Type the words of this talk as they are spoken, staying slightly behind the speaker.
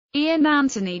Ian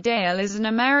Anthony Dale is an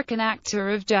American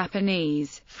actor of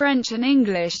Japanese, French and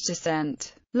English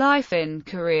descent. Life in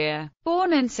Korea.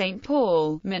 Born in St.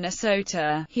 Paul,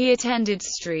 Minnesota, he attended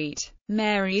St.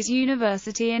 Mary's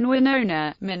University in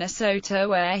Winona, Minnesota,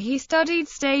 where he studied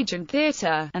stage and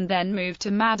theater, and then moved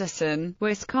to Madison,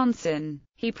 Wisconsin.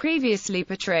 He previously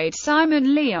portrayed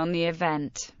Simon Lee on The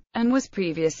Event, and was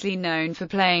previously known for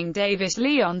playing Davis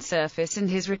Lee on Surface and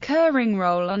his recurring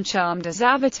role on Charmed as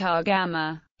Avatar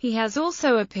Gamma. He has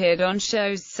also appeared on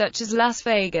shows such as Las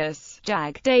Vegas,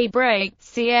 JAG, Daybreak,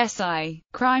 CSI,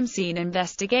 Crime Scene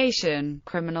Investigation,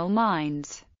 Criminal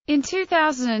Minds. In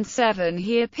 2007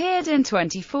 he appeared in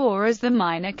 24 as the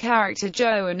minor character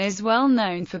Joe and is well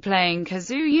known for playing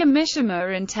Kazuya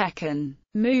Mishima in Tekken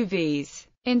movies.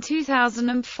 In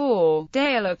 2004,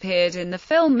 Dale appeared in the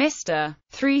film Mr.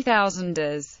 3000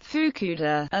 as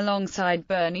Fukuda, alongside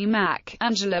Bernie Mac,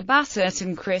 Angela Bassett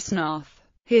and Chris Noth.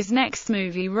 His next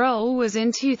movie role was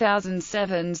in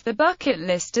 2007's The Bucket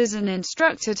List as an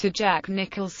instructor to Jack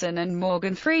Nicholson and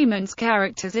Morgan Freeman's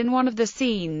characters in one of the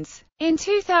scenes. In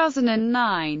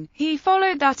 2009, he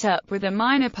followed that up with a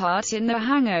minor part in The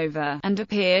Hangover, and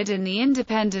appeared in the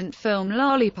independent film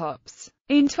Lollipops.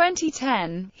 In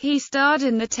 2010, he starred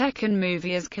in the Tekken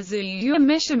movie as Kazuya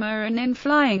Mishima and in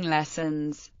Flying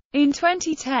Lessons. In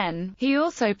 2010, he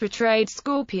also portrayed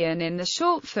Scorpion in the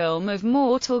short film of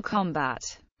Mortal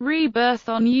Kombat Rebirth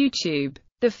on YouTube.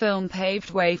 The film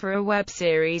paved way for a web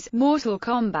series, Mortal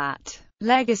Kombat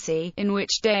Legacy, in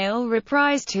which Dale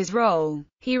reprised his role.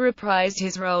 He reprised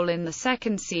his role in the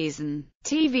second season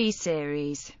TV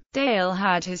series. Dale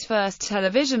had his first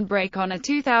television break on a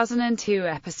 2002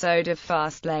 episode of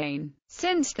Fastlane.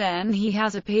 Since then he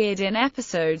has appeared in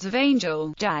episodes of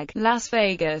Angel, JAG, Las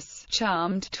Vegas,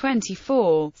 Charmed,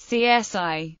 24,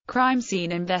 CSI, Crime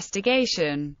Scene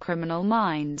Investigation, Criminal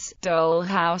Minds,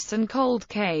 Dollhouse and Cold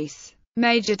Case.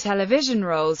 Major television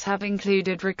roles have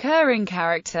included recurring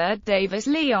character Davis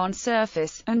Lee on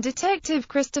Surface, and Detective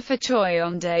Christopher Choi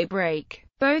on Daybreak.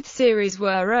 Both series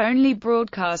were only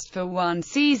broadcast for one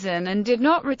season and did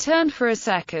not return for a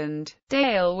second.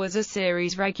 Dale was a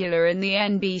series regular in the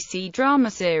NBC drama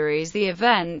series The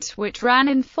Event, which ran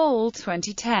in fall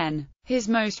 2010. His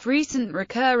most recent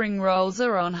recurring roles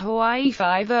are on Hawaii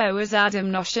Five-0 as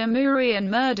Adam Noshimuri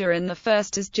and Murder in the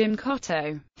First as Jim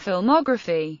Cotto.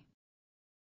 Filmography.